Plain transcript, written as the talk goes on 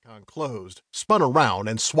unclosed, spun around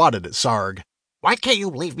and swatted at Sarg. Why can't you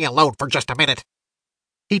leave me alone for just a minute?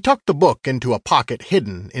 He tucked the book into a pocket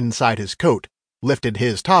hidden inside his coat, lifted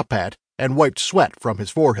his top hat, and wiped sweat from his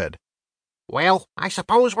forehead. Well, I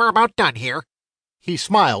suppose we're about done here. He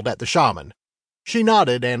smiled at the shaman. She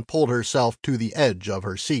nodded and pulled herself to the edge of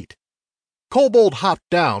her seat. Kobold hopped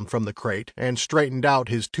down from the crate and straightened out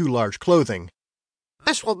his too large clothing.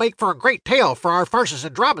 This will make for a great tale for our farces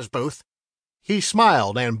and dramas booth. He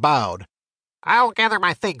smiled and bowed. I'll gather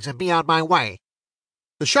my things and be on my way.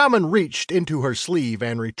 The shaman reached into her sleeve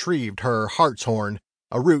and retrieved her hartshorn,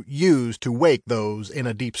 a root used to wake those in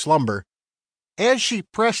a deep slumber. As she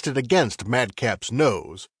pressed it against Madcap's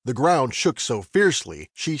nose, the ground shook so fiercely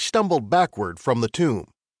she stumbled backward from the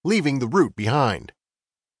tomb, leaving the root behind.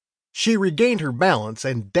 She regained her balance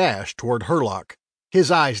and dashed toward Herlock.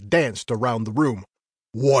 His eyes danced around the room.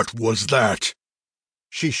 What was that?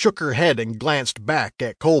 She shook her head and glanced back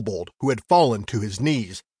at Kobold, who had fallen to his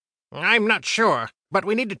knees. I'm not sure, but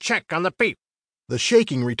we need to check on the peep. The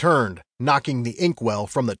shaking returned, knocking the inkwell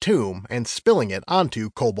from the tomb and spilling it onto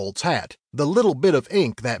Kobold's hat. The little bit of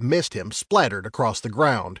ink that missed him splattered across the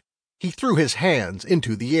ground. He threw his hands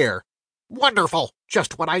into the air. Wonderful!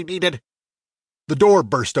 Just what I needed. The door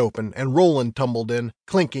burst open and Roland tumbled in,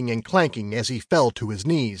 clinking and clanking as he fell to his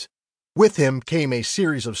knees. With him came a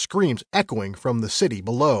series of screams echoing from the city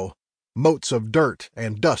below. Motes of dirt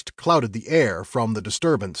and dust clouded the air from the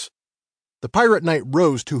disturbance. The pirate knight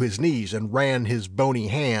rose to his knees and ran his bony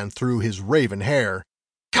hand through his raven hair.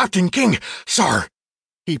 Captain King, sir!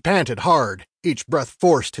 He panted hard. Each breath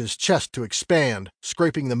forced his chest to expand,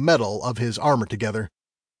 scraping the metal of his armor together.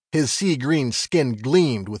 His sea-green skin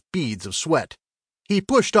gleamed with beads of sweat. He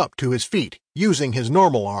pushed up to his feet, using his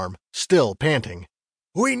normal arm, still panting.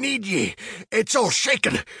 We need ye. It's all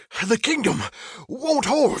shaken. The kingdom won't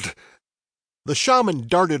hold. The shaman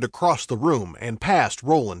darted across the room and past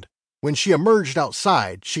Roland. When she emerged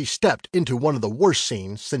outside, she stepped into one of the worst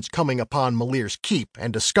scenes since coming upon Malir's keep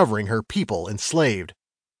and discovering her people enslaved.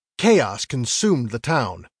 Chaos consumed the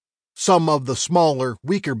town. Some of the smaller,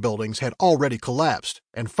 weaker buildings had already collapsed,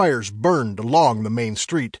 and fires burned along the main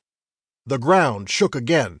street. The ground shook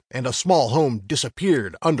again, and a small home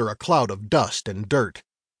disappeared under a cloud of dust and dirt.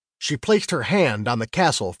 She placed her hand on the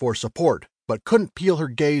castle for support, but couldn't peel her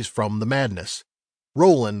gaze from the madness.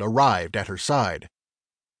 Roland arrived at her side.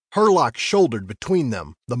 Herlock shouldered between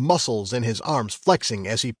them, the muscles in his arms flexing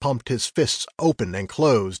as he pumped his fists open and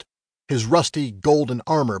closed. His rusty, golden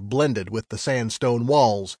armor blended with the sandstone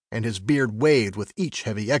walls, and his beard waved with each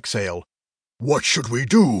heavy exhale. What should we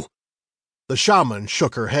do? The shaman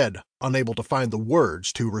shook her head, unable to find the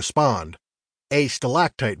words to respond. A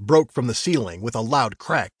stalactite broke from the ceiling with a loud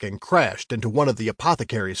crack and crashed into one of the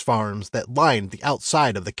apothecary's farms that lined the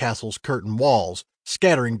outside of the castle's curtain walls,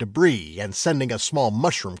 scattering debris and sending a small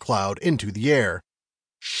mushroom cloud into the air.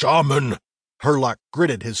 Shaman! Herlock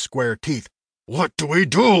gritted his square teeth. What do we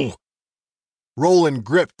do? Roland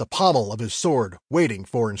gripped the pommel of his sword, waiting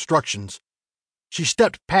for instructions. She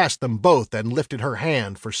stepped past them both and lifted her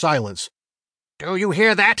hand for silence. Do you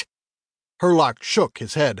hear that? Herlock shook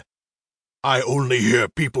his head. I only hear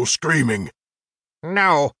people screaming.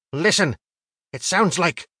 No, listen. It sounds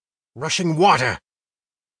like rushing water.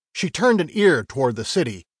 She turned an ear toward the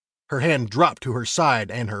city. Her hand dropped to her side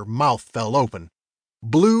and her mouth fell open.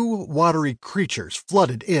 Blue, watery creatures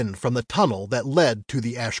flooded in from the tunnel that led to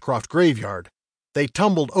the Ashcroft graveyard. They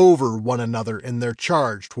tumbled over one another in their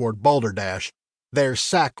charge toward Balderdash, their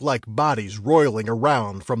sack-like bodies roiling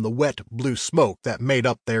around from the wet blue smoke that made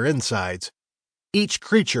up their insides. Each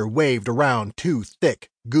creature waved around two thick,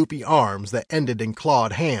 goopy arms that ended in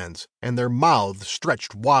clawed hands, and their mouths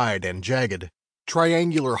stretched wide and jagged.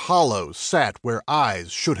 Triangular hollows sat where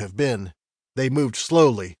eyes should have been. They moved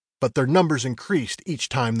slowly, but their numbers increased each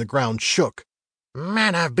time the ground shook.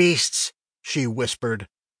 Mana beasts, she whispered.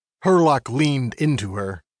 Herlock leaned into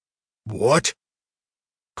her. What?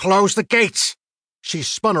 Close the gates! She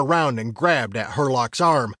spun around and grabbed at Herlock's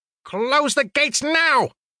arm. Close the gates now!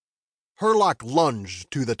 Herlock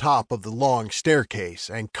lunged to the top of the long staircase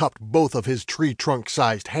and cupped both of his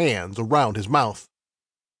tree-trunk-sized hands around his mouth.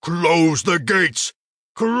 Close the gates!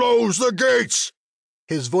 Close the gates!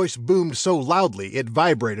 His voice boomed so loudly it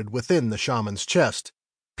vibrated within the shaman's chest.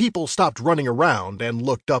 People stopped running around and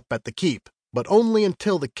looked up at the keep, but only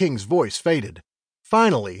until the king's voice faded.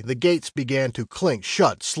 Finally, the gates began to clink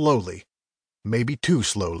shut slowly. Maybe too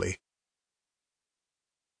slowly.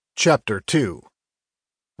 Chapter 2.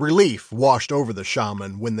 Relief washed over the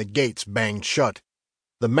shaman when the gates banged shut.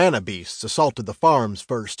 The mana beasts assaulted the farms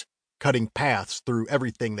first, cutting paths through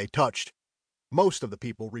everything they touched. Most of the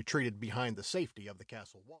people retreated behind the safety of the castle wall.